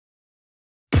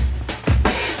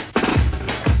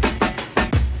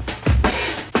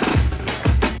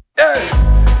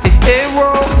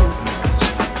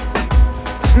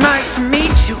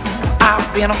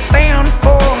I've been a fan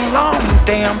for a long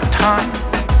damn time.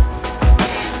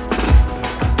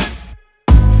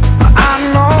 I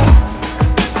know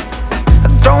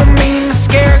I don't mean to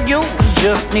scare you,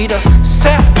 just need a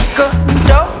second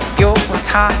of your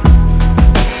time.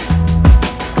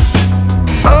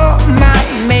 Oh,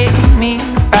 might make me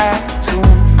back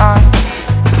tonight.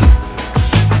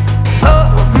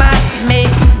 Oh, might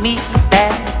make me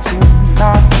back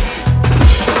tonight.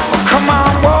 Oh, come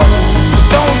on, Rose,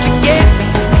 don't you get me?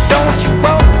 Don't you,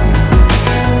 Rose?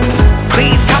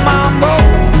 Please come on,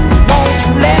 Rose, won't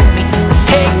you let me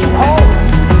take you home?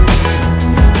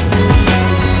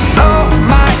 Oh,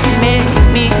 might make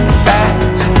me back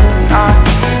tonight.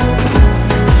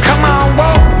 Come on,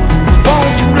 Rose,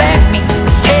 won't you let me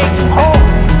take you home?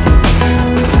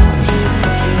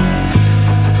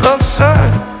 Look, sir,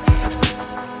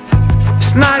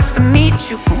 it's nice to meet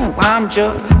you. I'm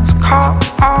just caught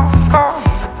off guard.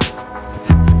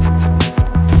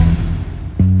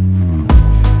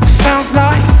 Sounds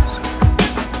nice,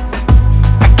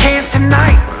 I can't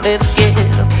tonight, but let's get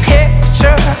a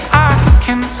picture I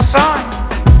can sign.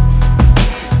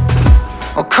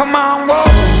 Oh, come on,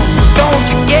 Rose, don't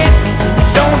you get me?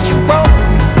 Don't you, Rose?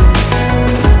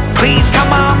 Please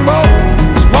come on,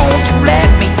 Rose, won't you let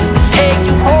me take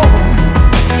you home?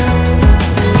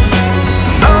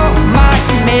 Oh, might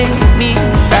make me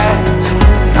back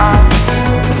tonight.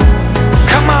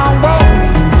 Come on,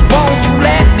 Rose, won't you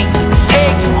let me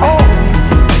take you home?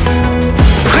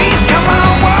 Please come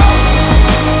on, Rose.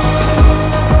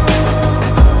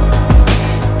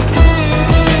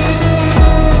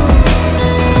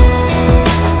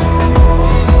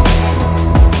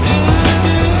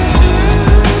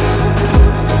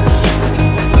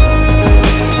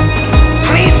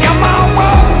 Please come on,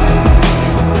 Rose.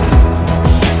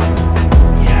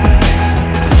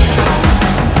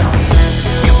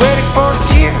 Get ready for a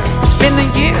tear. It's been a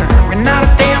year and not a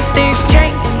damn thing's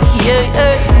changed. Yeah,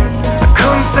 yeah. I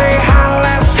couldn't say hi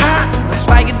last time. That's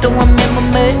why you don't remember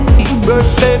me, but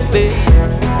baby,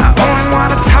 I only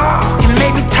wanna talk and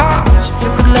maybe touch. If you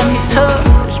could let me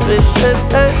touch, baby,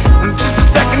 just a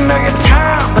second of your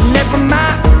time, but never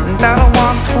mind. And I don't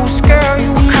want to scare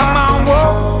you. Come on,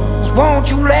 Rose, won't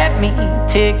you let me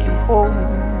take you home?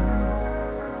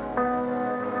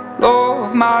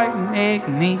 Love might make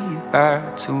me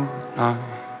back tonight.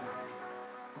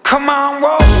 Come on,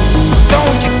 Rose,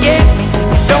 don't you get me?